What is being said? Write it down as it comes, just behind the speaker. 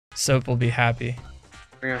Soap will be happy.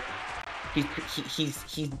 Yeah.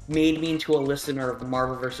 He's made me into a listener of the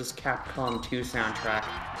Marvel vs. Capcom 2 soundtrack.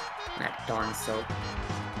 That darn Soap.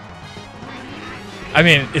 I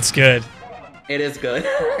mean, it's good. It is good.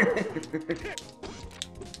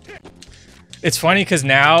 It's funny because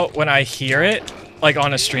now when I hear it, like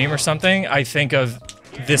on a stream or something, I think of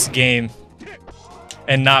this game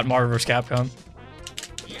and not Marvel vs. Capcom.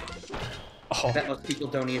 Oh. I bet most people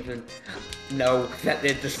don't even know that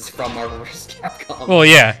this is from Marvel vs. Capcom. Well,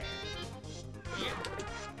 yeah.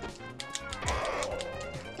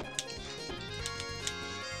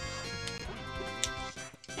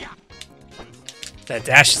 That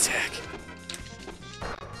dash attack.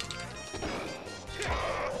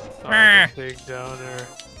 Oh, big downer.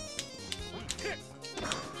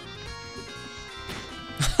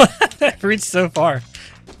 That reached so far.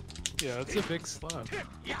 Yeah, it's a big slap.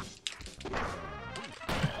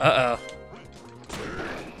 Uh-oh.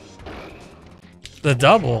 The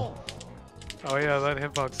double. Oh yeah, that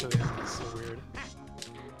hitbox at the end is so weird.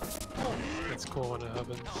 It's cool when it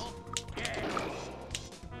happens.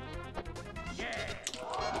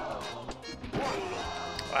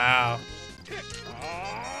 Wow.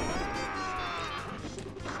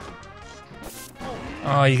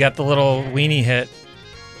 Oh, you got the little weenie hit.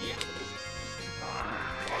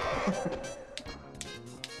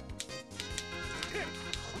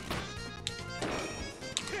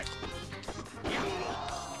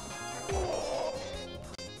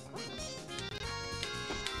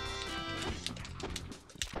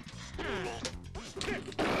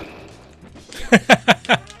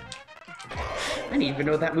 I didn't even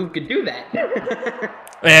know that move could do that.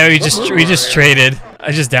 Yeah, we just traded.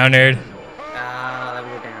 I just down aired. Ah, that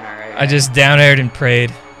was down alright. I just down aired and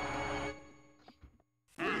prayed.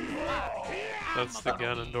 That's the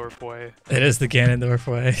Ganondorf way. It is the Ganondorf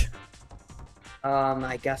way.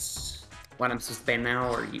 I guess what I'm supposed to ban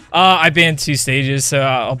now, or you? I banned 2 stages, so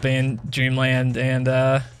I'll ban Dreamland and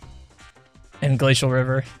Glacial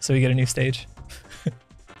River, so we get a new stage.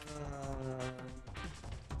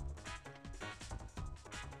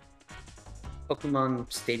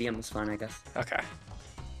 Pokemon Stadium is fine, I guess. Okay.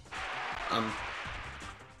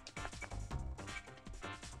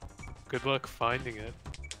 Good luck finding it.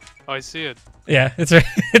 Oh, I see it. Yeah, it's right,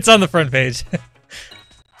 it's on the front page.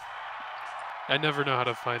 I never know how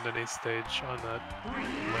to find any stage on that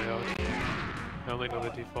layout. I only know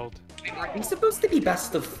the default. Are these supposed to be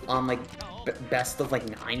best of best of like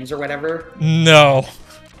 9s or whatever? No.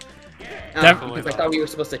 Because I thought we were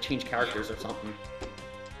supposed to change characters or something.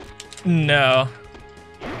 No.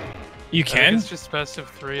 You I think can? it's just best of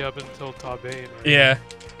 3 up until top 8. Right? Yeah.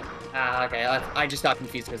 Okay. I just got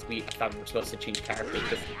confused because I thought we were supposed to change characters.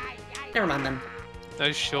 Never mind then.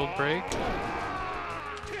 Nice shield break.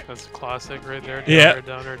 That's classic right there. Yeah.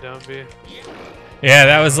 Downer, down B. Yeah,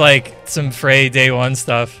 that was like some Frey day 1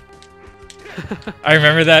 stuff. I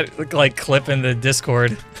remember that like clip in the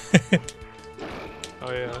Discord.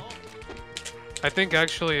 Oh yeah. I think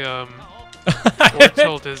actually forward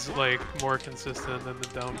tilt is like more consistent than the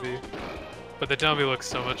down B. But the down B looks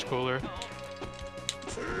so much cooler.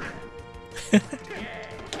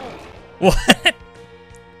 What?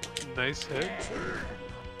 Nice hit.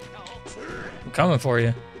 I'm coming for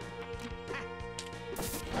you.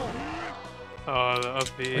 Oh, the up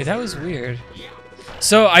B. Wait, that was weird.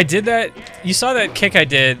 So I did that. You saw that kick I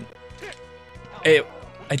did. I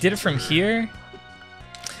did it from here,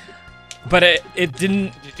 but it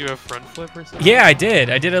didn't. Did you do a front flip or something? Yeah, I did.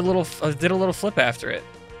 I did a little flip after it.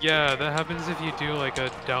 Yeah, that happens if you do like a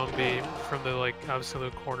down B from the like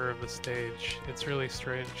absolute corner of the stage. It's really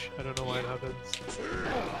strange. I don't know why it happens.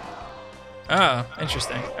 Oh,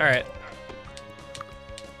 interesting. All right.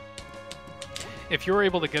 If you were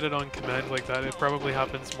able to get it on command like that, it probably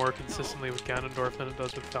happens more consistently with Ganondorf than it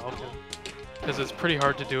does with Falcon. Because it's pretty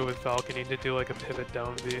hard to do it with Falcon. You need to do like a pivot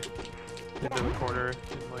down B into the corner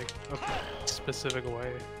in like a specific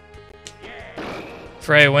way.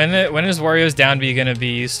 Frey, when is Wario's down B gonna be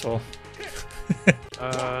useful?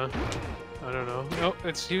 I don't know. Oh,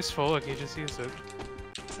 it's useful. Look, you just use it.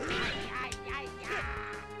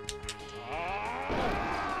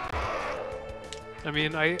 I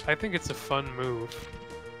mean, I think it's a fun move.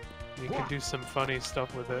 You can do some funny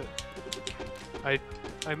stuff with it. I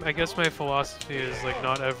guess my philosophy is like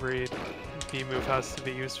not every B move has to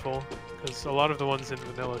be useful, because a lot of the ones in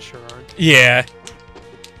vanilla sure aren't. Yeah.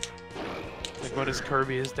 Like, what is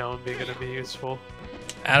Kirby's down B gonna be useful?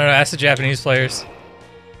 I don't know. Ask the Japanese players.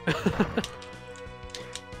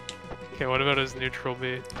 Okay, what about his neutral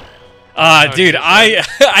B? Dude, I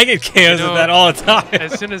get KOs with that all the time.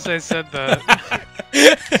 As soon as I said that.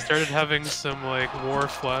 Started having some like war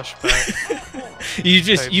flashback.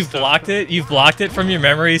 You've stuff. blocked it. You've blocked it from your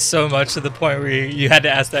memory so much to the point where you had to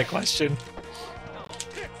ask that question.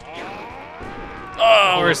 Oh,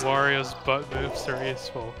 All we're of Wario's butt moves are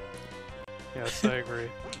useful. Yes, I agree.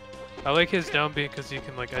 I like his down B because you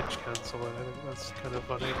can like edge cancel it. I think that's kind of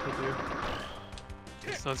funny to do.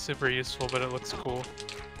 It's not super useful, but it looks cool.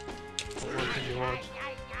 What can you want?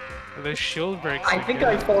 And they shield breaks. I think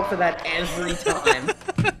I fall for that every time.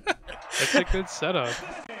 It's a good setup.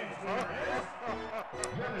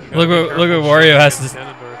 Look what Wario has to.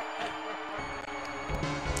 Ganondorf.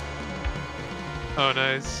 Oh,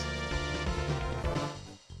 nice.